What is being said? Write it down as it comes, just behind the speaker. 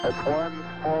It's one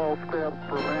small step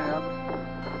for man,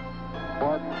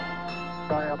 one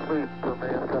giant leap for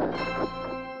mankind.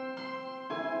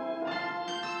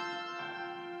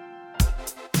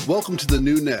 Welcome to The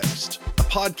New Next, a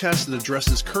podcast that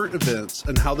addresses current events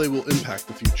and how they will impact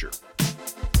the future.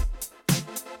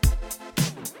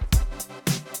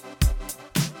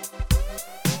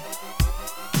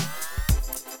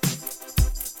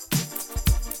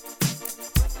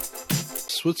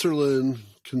 Switzerland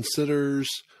considers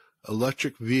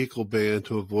electric vehicle ban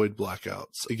to avoid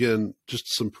blackouts. Again, just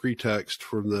some pretext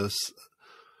from this.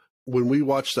 When we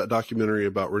watched that documentary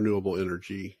about renewable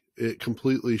energy, it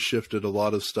completely shifted a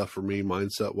lot of stuff for me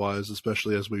mindset-wise,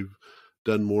 especially as we've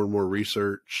done more and more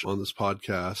research on this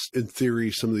podcast. In theory,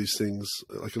 some of these things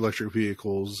like electric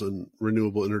vehicles and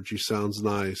renewable energy sounds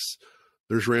nice.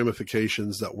 There's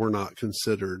ramifications that were not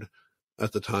considered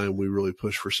at the time we really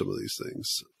push for some of these things.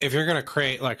 If you're going to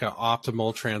create like an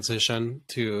optimal transition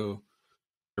to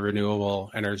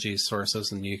renewable energy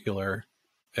sources and nuclear,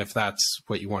 if that's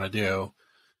what you want to do,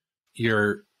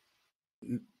 you're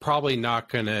probably not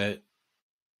going to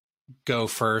go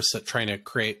first at trying to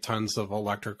create tons of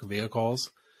electric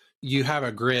vehicles. You have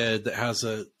a grid that has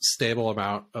a stable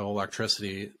amount of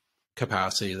electricity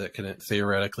capacity that can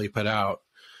theoretically put out.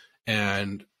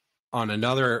 And on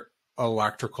another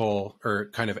electrical or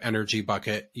kind of energy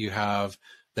bucket, you have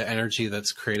the energy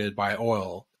that's created by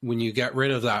oil. When you get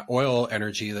rid of that oil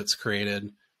energy that's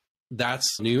created,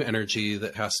 that's new energy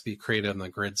that has to be created on the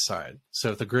grid side.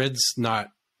 So if the grid's not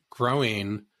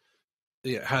growing,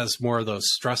 it has more of those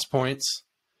stress points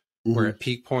where at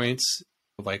peak points,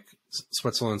 like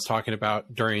Switzerland's talking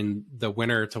about during the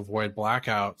winter to avoid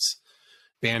blackouts,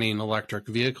 banning electric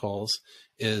vehicles,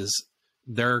 is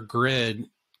their grid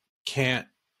can't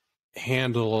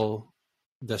handle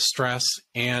the stress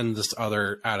and this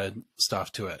other added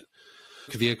stuff to it.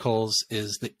 Vehicles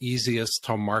is the easiest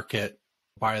to market.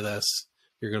 By this,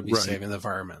 you're going to be saving the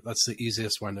environment. That's the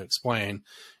easiest one to explain.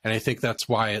 And I think that's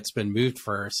why it's been moved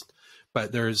first.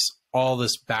 But there's all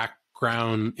this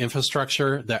background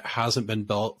infrastructure that hasn't been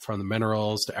built, from the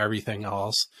minerals to everything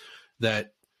else,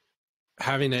 that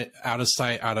having it out of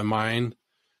sight, out of mind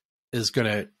is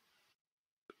going to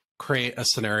create a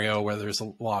scenario where there's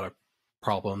a lot of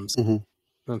problems.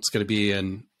 It's going to be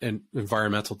in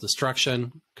environmental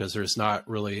destruction, because there's not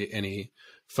really any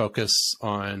focus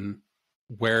on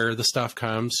where the stuff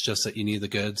comes, just that you need the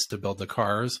goods to build the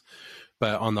cars.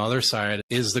 But on the other side,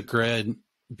 is the grid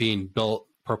being built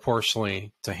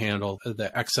proportionally to handle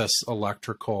the excess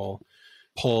electrical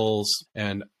pulls?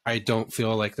 And I don't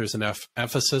feel like there's enough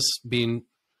emphasis being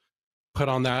put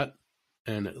on that.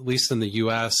 And at least in the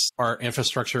US, our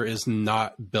infrastructure is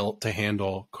not built to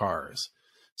handle cars.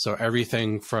 So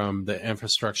everything from the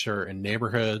infrastructure in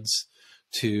neighborhoods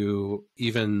to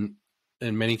even,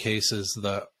 in many cases,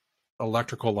 the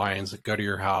electrical lines that go to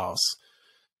your house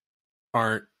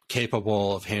aren't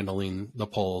capable of handling the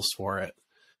pulls for it.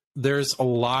 There's a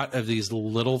lot of these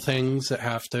little things that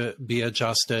have to be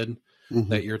adjusted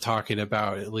that you're talking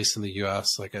about, at least in the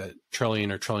US, like a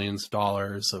trillion or trillions of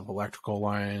dollars of electrical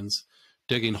lines,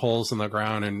 digging holes in the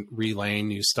ground and relaying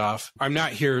new stuff. I'm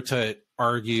not here to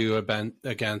argue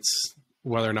against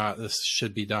whether or not this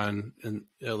should be done,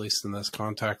 at least in this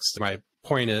context. My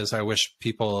point is, I wish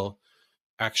people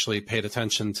actually paid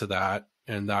attention to that,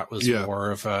 and that was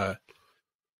more of a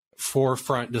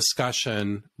forefront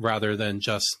discussion rather than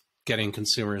just getting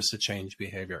consumers to change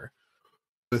behavior.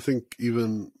 I think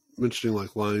even mentioning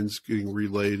like lines getting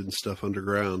relayed and stuff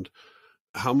underground,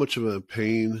 how much of a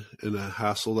pain and a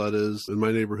hassle that is. In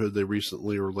my neighborhood, they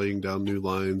recently were laying down new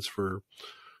lines for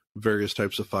various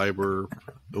types of fiber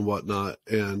and whatnot,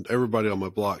 and everybody on my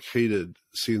block hated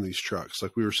seeing these trucks.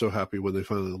 Like, we were so happy when they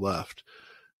finally left.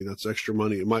 That's extra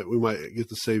money. We might get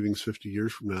the savings 50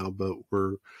 years from now, but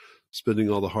we're spending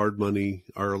all the hard money.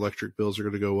 Our electric bills are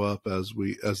going to go up as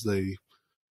they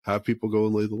have people go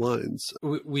and lay the lines.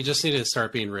 We just need to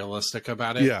start being realistic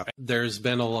about it. Yeah. There's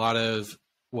been a lot of,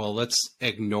 well, let's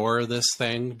ignore this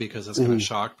thing because it's going to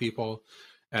shock people.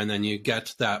 And then you get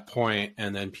to that point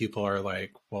and then people are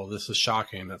like, well, this is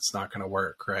shocking. That's not going to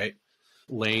work, right?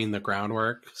 Laying the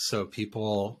groundwork so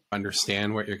people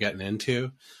understand what you're getting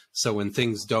into. So when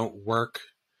things don't work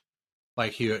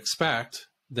like you expect,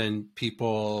 then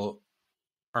people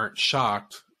aren't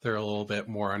shocked. They're a little bit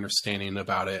more understanding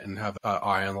about it and have an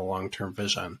eye on the long-term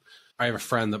vision. I have a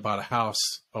friend that bought a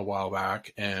house a while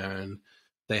back and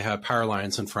they had power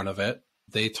lines in front of it.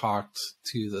 They talked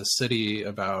to the city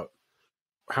about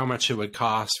how much it would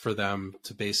cost for them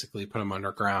to basically put them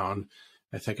underground.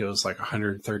 I think it was like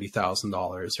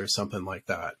 $130,000 or something like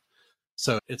that.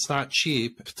 So it's not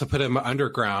cheap to put them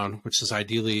underground, which is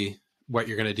ideally what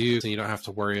you're going to do. So you don't have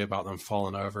to worry about them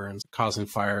falling over and causing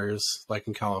fires like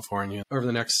in California. Over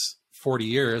the next 40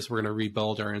 years, we're going to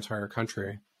rebuild our entire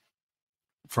country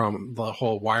from the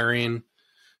whole wiring,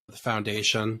 the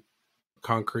foundation,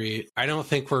 concrete. I don't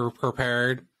think we're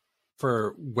prepared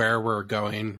for where we're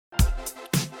going.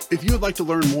 If you would like to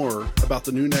learn more about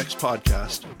the New Next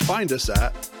podcast, find us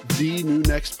at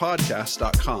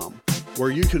thenewnextpodcast.com,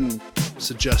 where you can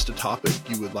suggest a topic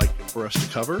you would like for us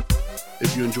to cover.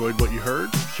 If you enjoyed what you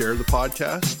heard, share the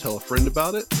podcast, tell a friend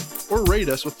about it, or rate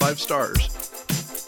us with 5 stars.